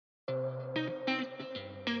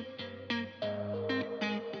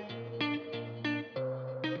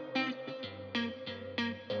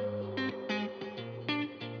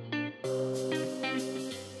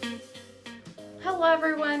Hello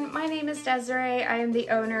everyone, my name is Desiree. I am the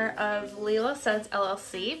owner of Lila Suds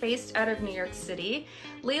LLC based out of New York City.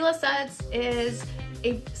 Lila Suds is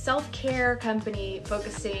a self-care company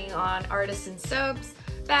focusing on artisan soaps,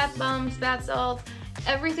 bath bombs, bath salts,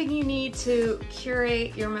 everything you need to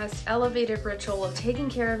curate your most elevated ritual of taking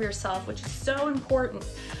care of yourself, which is so important.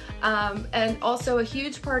 And also a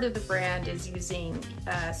huge part of the brand is using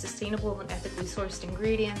sustainable and ethically sourced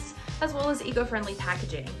ingredients, as well as eco-friendly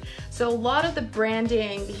packaging. So a lot of the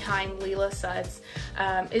branding behind Lila Suds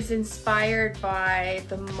is inspired by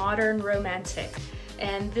the modern romantic,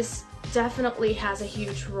 and this definitely has a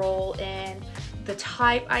huge role in the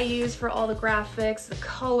type I use for all the graphics, the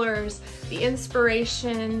colors, the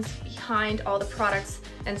inspirations behind all the products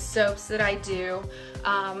and soaps that I do.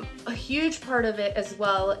 A huge part of it as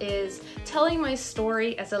well is telling my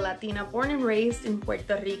story as a Latina born and raised in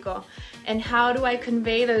Puerto Rico, and how do I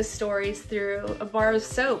convey those stories through a bar of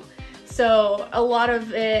soap. So a lot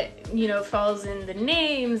of it, falls in the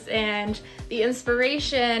names and the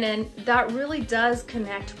inspiration, and that really does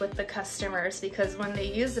connect with the customers, because when they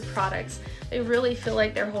use the products, they really feel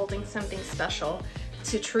like they're holding something special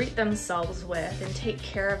to treat themselves with and take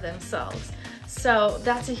care of themselves. So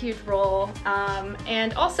that's a huge role.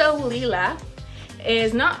 And also Lila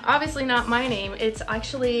is obviously not my name. It's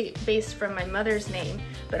actually based from my mother's name,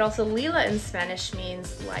 but also Lila in Spanish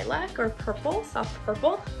means lilac or purple, soft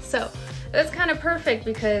purple. So that's kind of perfect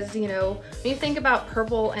because, when you think about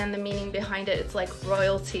purple and the meaning behind it, it's like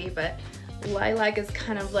royalty, but lilac is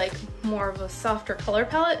kind of like more of a softer color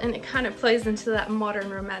palette, and it kind of plays into that modern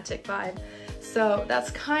romantic vibe. So that's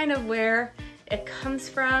kind of where it comes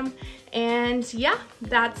from. And yeah,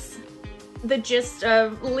 that's the gist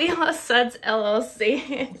of Lila Suds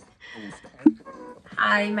LLC.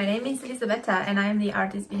 Hi, my name is Elisabetta and I'm the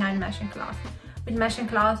artist behind Mesh and Cloth. With Mesh and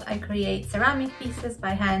Cloth, I create ceramic pieces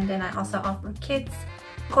by hand, and I also offer kits,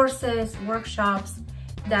 courses, workshops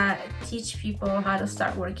that teach people how to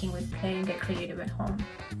start working with clay and get creative at home.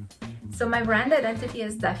 So my brand identity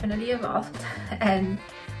has definitely evolved and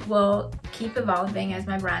will keep evolving as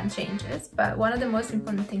my brand changes, but one of the most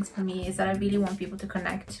important things for me is that I really want people to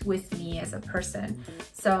connect with me as a person.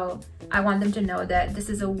 So I want them to know that this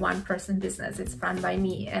is a one-person business. It's run by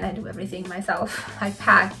me and I do everything myself. I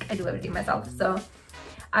pack, I do everything myself. So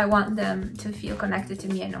I want them to feel connected to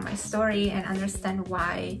me and know my story and understand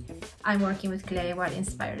why I'm working with clay, what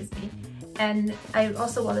inspires me. And I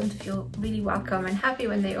also want them to feel really welcome and happy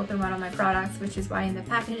when they open one of my products, which is why in the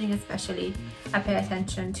packaging especially, I pay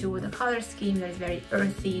attention to the color scheme that is very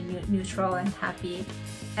earthy, neutral and happy,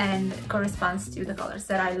 and corresponds to the colors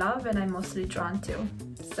that I love and I'm mostly drawn to.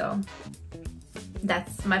 So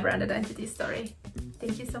that's my brand identity story.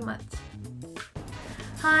 Thank you so much.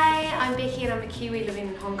 Hi, I'm Becky and I'm a Kiwi living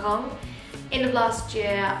in Hong Kong. End of last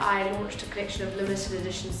year, I launched a collection of limited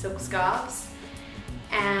edition silk scarves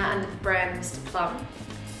under the brand Mr. Plum.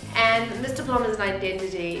 And Mr. Plum as an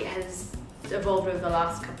identity has evolved over the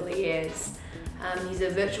last couple of years. He's a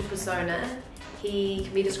virtual persona. He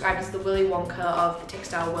can be described as the Willy Wonka of the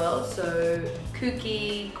textile world, so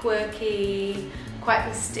kooky, quirky, quite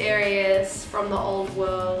mysterious, from the old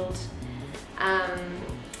world.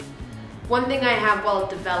 One thing I have while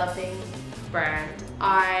developing the brand,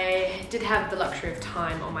 I did have the luxury of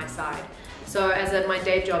time on my side. So my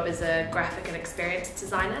day job is a graphic and experience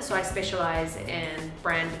designer, so I specialize in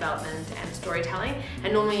brand development and storytelling.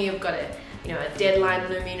 And normally you've got a deadline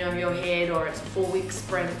looming over your head, or it's a 4-week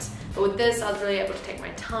sprint. But with this, I was really able to take my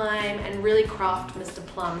time and really craft Mr.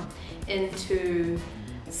 Plum into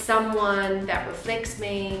someone that reflects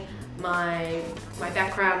me, my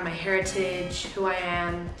background, my heritage, who I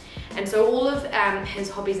am. And so all of his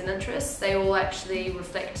hobbies and interests, they all actually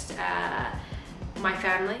reflect my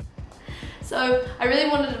family. So I really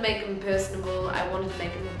wanted to make him personable. I wanted to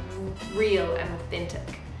make him real and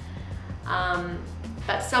authentic.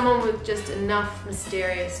 But someone with just enough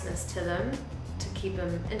mysteriousness to them to keep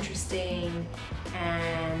them interesting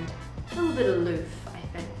and a little bit aloof, I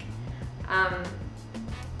think.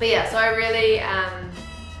 But yeah, so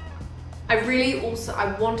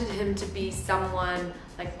I wanted him to be someone,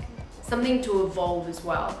 like something to evolve as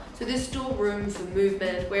well. So there's still room for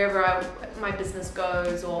movement wherever my business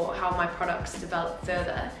goes or how my products develop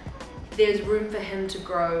further. There's room for him to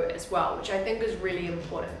grow as well, which I think is really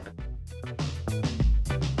important.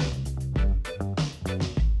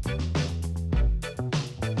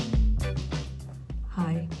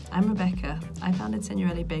 Hi, I'm Rebecca. I founded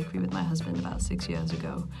Signorelli Bakery with my husband about 6 years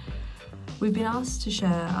ago. We've been asked to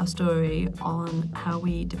share our story on how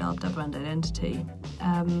we developed our brand identity.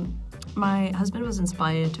 My husband was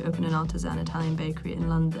inspired to open an artisan Italian bakery in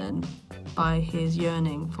London by his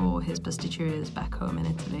yearning for his pasticcerias back home in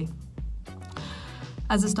Italy.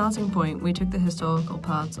 As a starting point, we took the historical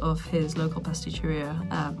parts of his local pasticceria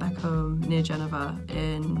back home near Genova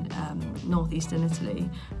in northeastern Italy,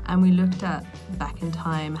 and we looked at back in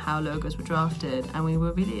time how logos were drafted, and we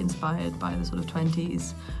were really inspired by the sort of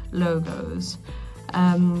 20s logos.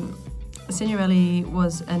 Signorelli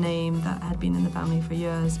was a name that had been in the family for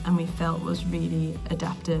years and we felt was really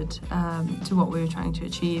adapted to what we were trying to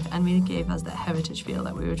achieve and really gave us that heritage feel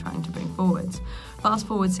that we were trying to bring forwards. Fast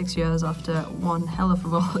forward 6 years after one hell of a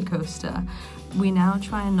roller coaster, we now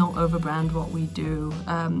try and not overbrand what we do.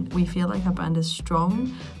 We feel like our brand is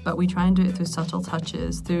strong, but we try and do it through subtle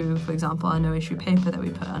touches, through, for example, our no issue paper that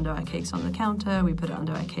we put under our cakes on the counter, we put it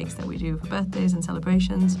under our cakes that we do for birthdays and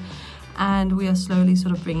celebrations. And we are slowly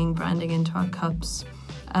sort of bringing branding into our cups,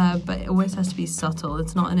 but it always has to be subtle.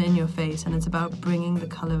 It's not an in-your-face, and it's about bringing the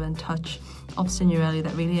colour and touch of Signorelli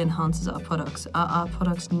that really enhances our products. Our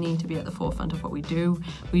products need to be at the forefront of what we do.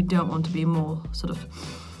 We don't want to be more sort of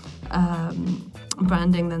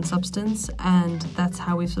branding than substance, and that's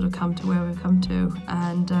how we've sort of come to where we've come to.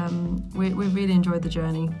 And we've really enjoyed the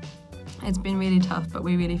journey. It's been really tough, but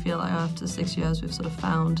we really feel like after 6 years we've sort of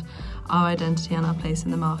found our identity and our place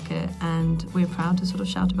in the market, and we're proud to sort of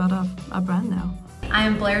shout about our brand now. I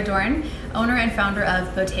am Blair Dorn, owner and founder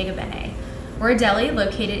of Bottega Bene. We're a deli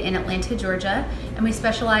located in Atlanta, Georgia, and we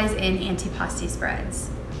specialize in antipasti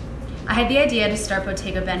spreads. I had the idea to start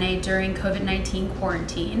Bottega Bene during COVID-19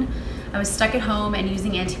 quarantine. I was stuck at home and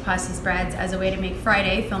using antipasti spreads as a way to make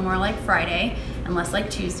Friday feel more like Friday and less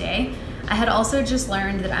like Tuesday. I had also just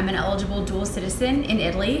learned that I'm an eligible dual citizen in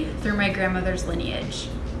Italy through my grandmother's lineage.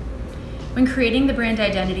 When creating the brand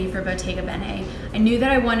identity for Bottega Bene, I knew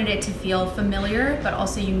that I wanted it to feel familiar but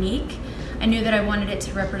also unique. I knew that I wanted it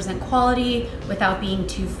to represent quality without being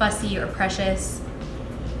too fussy or precious.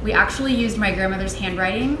 We actually used my grandmother's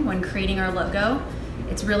handwriting when creating our logo.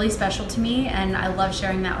 It's really special to me and I love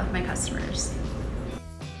sharing that with my customers.